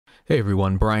Hey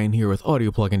everyone, Brian here with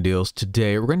Audio Plugin Deals.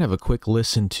 Today we're going to have a quick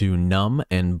listen to Numb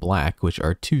and Blaque, which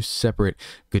are two separate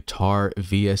guitar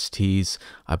VSTs.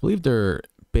 I believe they're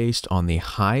based on the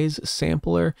Hise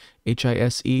sampler,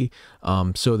 Hise.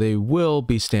 So they will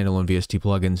be standalone VST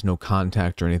plugins, no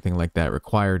contact or anything like that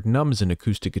required. Numb is an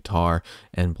acoustic guitar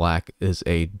and Blaque is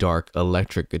a dark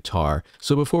electric guitar.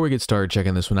 So before we get started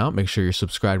checking this one out, make sure you're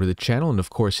subscribed to the channel and of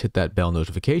course hit that bell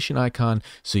notification icon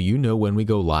so you know when we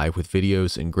go live with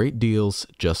videos and great deals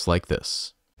just like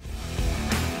this.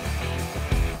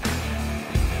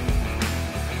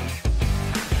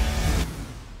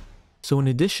 So in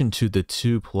addition to the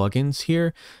two plugins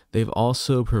here, they've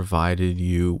also provided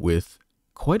you with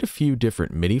quite a few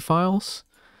different MIDI files,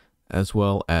 as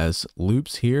well as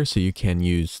loops here. So you can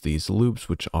use these loops,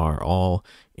 which are all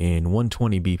in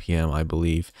 120 BPM, I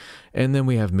believe. And then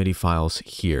we have MIDI files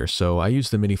here. So I use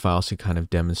the MIDI files to kind of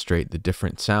demonstrate the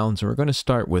different sounds. And we're going to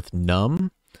start with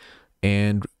Numb.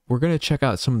 And we're going to check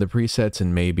out some of the presets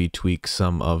and maybe tweak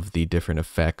some of the different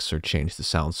effects or change the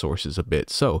sound sources a bit.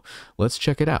 So let's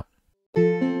check it out.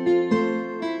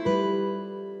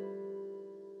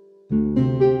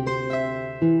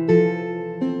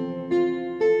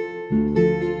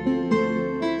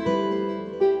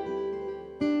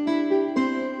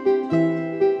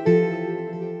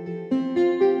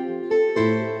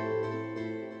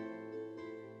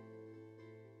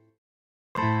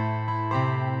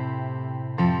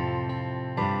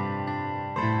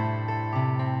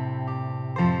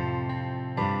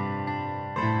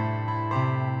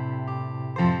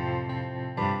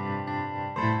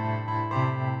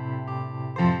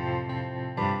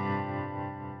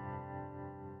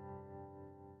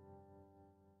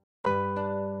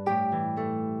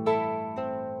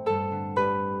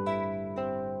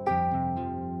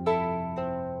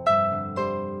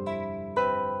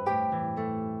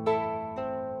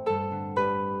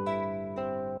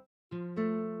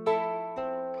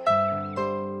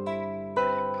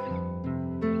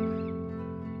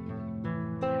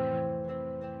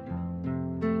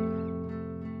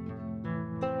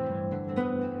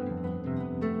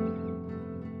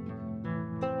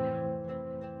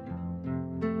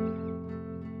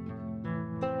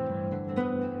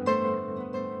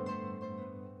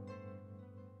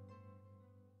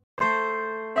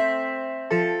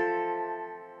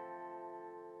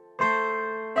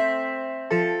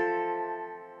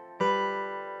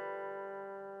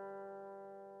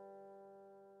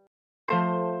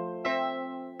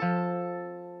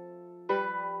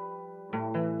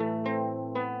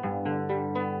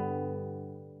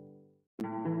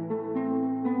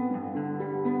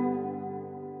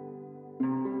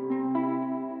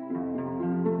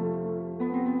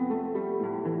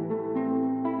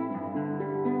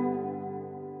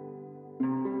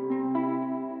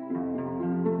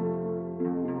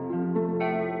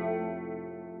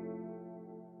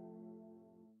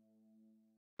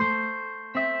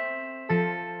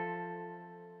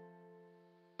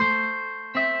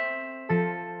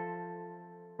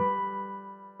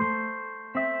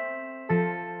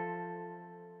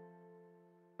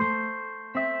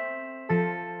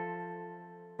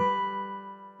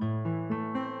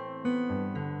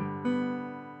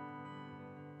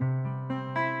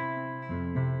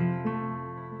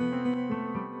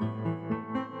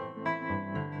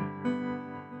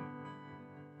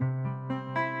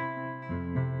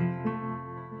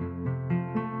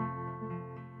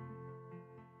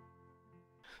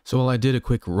 So while I did a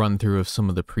quick run through of some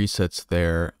of the presets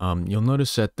there, you'll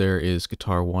notice that there is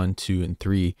guitar 1, 2, and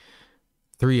 3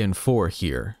 and 4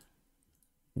 here,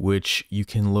 which you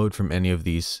can load from any of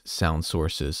these sound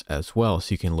sources as well.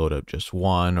 So you can load up just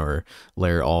one or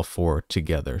layer all 4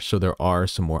 together. So there are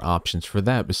some more options for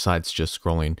that besides just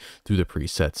scrolling through the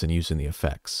presets and using the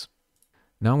effects.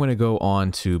 Now I'm going to go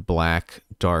on to Blaque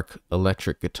Dark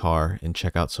Electric Guitar and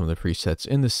check out some of the presets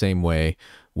in the same way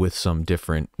with some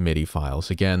different MIDI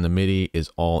files. Again, the MIDI is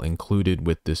all included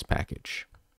with this package.